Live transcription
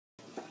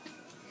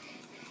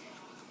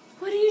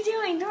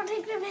fine. Don't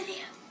take the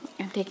video.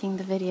 I'm taking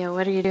the video.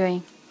 What are you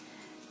doing?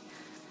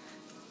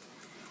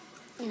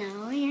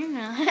 No, you're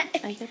not.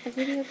 I got the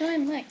video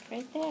going. Look,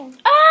 right there.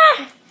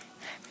 Ah!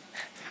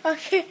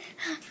 Okay.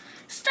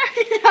 Start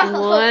it off.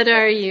 What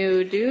are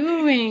you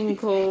doing,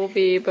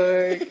 Colby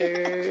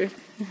Burger?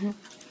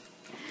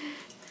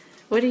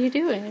 What are you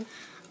doing?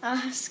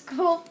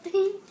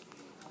 Sculpting.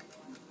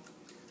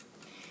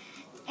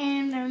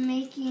 And I'm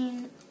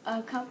making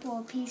a couple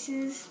of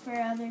pieces for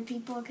other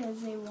people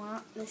because they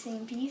want the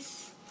same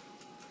piece.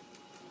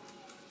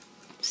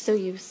 So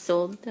you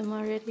sold them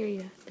already, or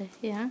you have to,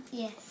 yeah?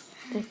 Yes.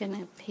 They're going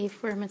to pay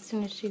for them as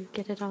soon as you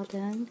get it all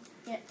done?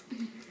 Yep.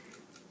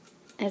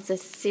 It's a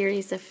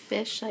series of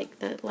fish, like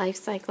the life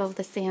cycle of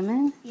the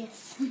salmon?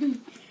 Yes.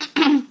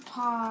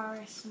 Par,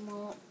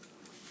 smoke,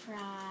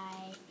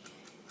 fry,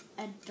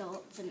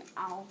 adults, and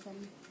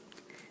alvin.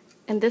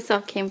 And this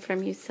all came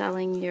from you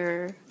selling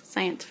your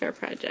science fair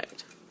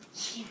project.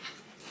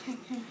 Yeah.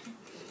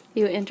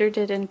 You entered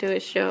it into a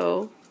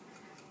show.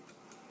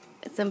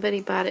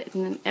 Somebody bought it,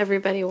 and then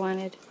everybody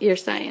wanted your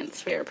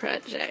science fair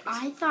project.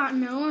 I thought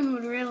no one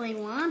would really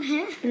want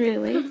it.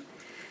 Really?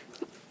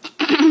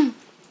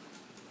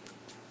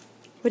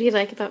 What do you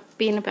like about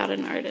being about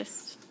an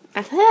artist?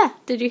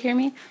 Did you hear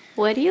me?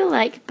 What do you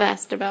like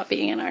best about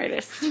being an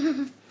artist?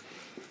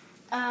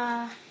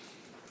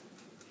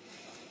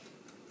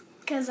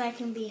 Because I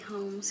can be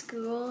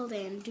homeschooled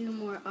and do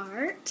more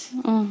art.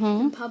 Mm-hmm.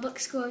 In public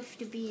school, I have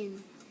to be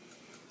in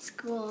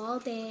school all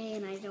day,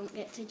 and I don't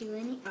get to do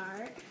any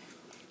art.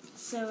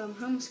 So I'm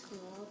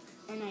homeschooled,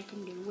 and I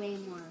can do way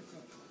more of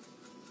it.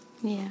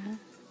 Yeah.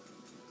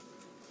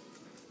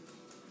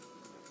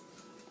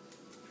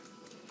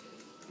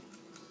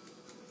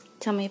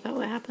 Tell me about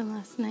what happened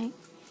last night.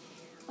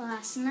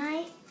 Last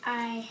night,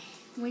 I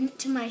went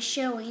to my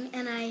showing,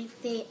 and I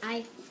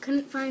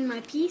couldn't find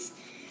my piece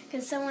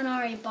because someone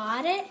already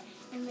bought it,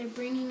 and they're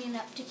bringing it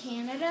up to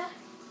Canada.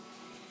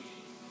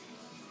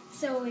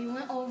 So we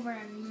went over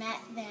and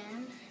met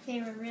them. They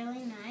were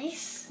really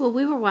nice. Well,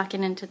 we were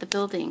walking into the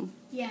building,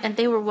 Yeah. and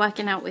they were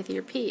walking out with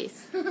your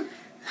piece.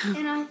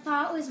 And I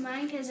thought it was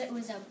mine because it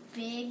was a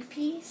big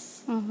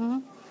piece. Mm-hmm.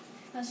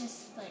 I was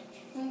just like,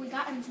 when we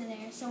got into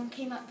there, someone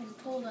came up and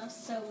told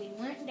us, so we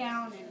went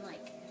down and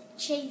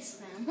chased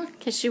them.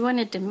 Because she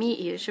wanted to meet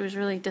you. She was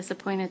really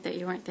disappointed that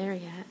you weren't there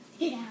yet.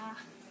 Yeah.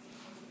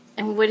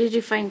 And what did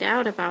you find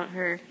out about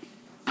her?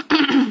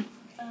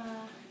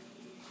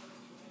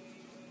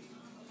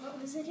 What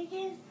was it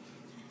again?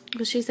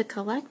 Well, she's a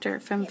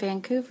collector from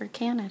Vancouver,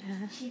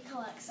 Canada. She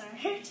collects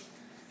art.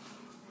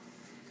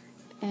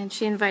 And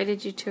she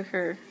invited you to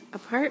her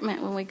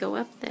apartment when we go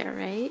up there,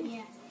 right?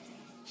 Yeah.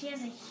 She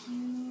has a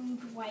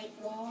huge white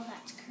wall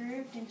that's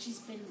curved, and she's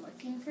been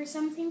looking for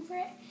something for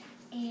it.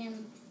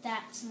 And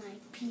that's my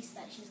piece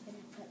that she's going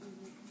to put in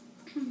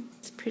there.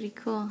 It's pretty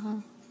cool,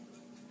 huh?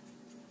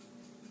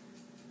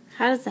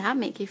 How does that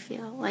make you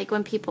feel? Like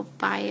when people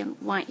buy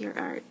and want your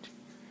art?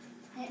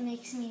 It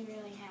makes me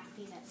really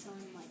happy that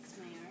someone likes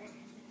my art.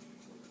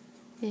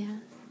 Yeah.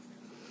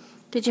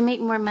 Did you make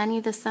more money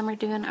this summer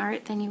doing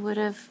art than you would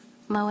have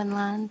mowing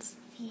lawns?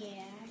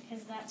 Yeah,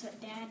 because that's what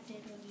Dad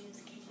did when he was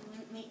a kid. He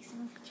wouldn't make so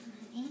much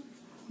money.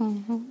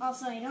 Mm-hmm.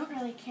 Also, I don't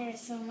really care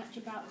so much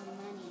about the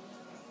money.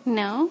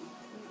 No?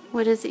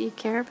 What is it you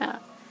care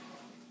about?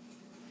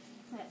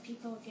 That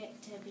people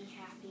get to be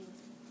happy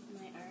with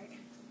my art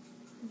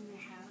in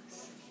their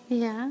house.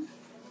 Yeah.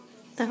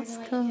 That's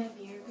sort of cool. You have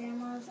your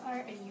grandma's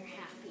art and you're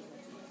happy with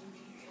it in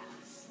your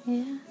house.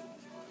 Yeah.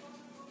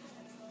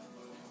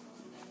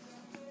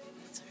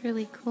 It's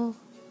really cool.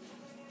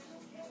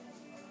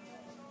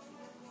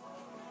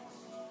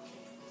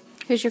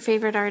 Who's your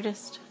favorite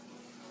artist?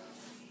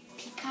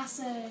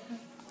 Picasso.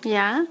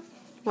 Yeah?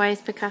 Why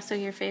is Picasso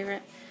your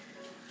favorite?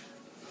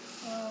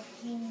 Well,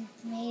 he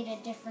made a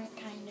different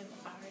kind of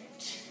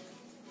art.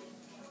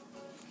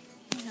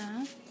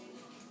 Yeah.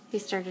 He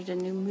started a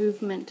new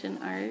movement in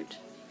art.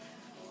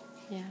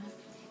 Yeah.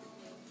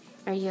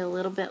 Are you a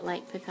little bit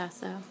like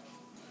Picasso?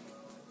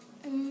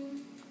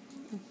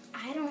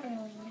 I don't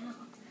really know.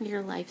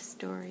 Your life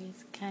story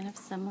is kind of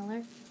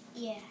similar.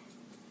 Yeah.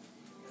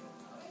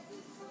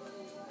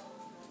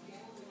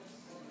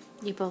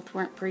 You both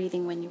weren't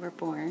breathing when you were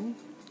born.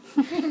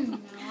 No,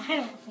 I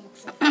don't think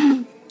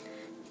so.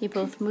 You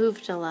both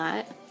moved a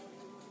lot.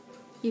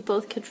 You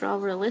both could draw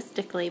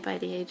realistically by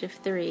the age of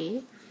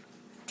 3.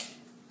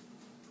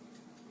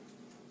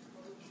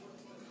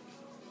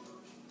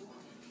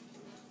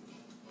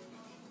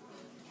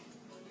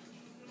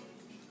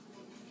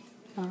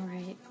 All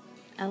right.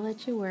 I'll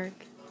let you work.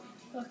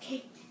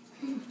 Okay.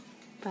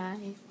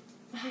 Bye.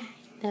 Bye.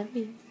 Love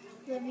you.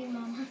 Love you,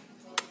 Mama.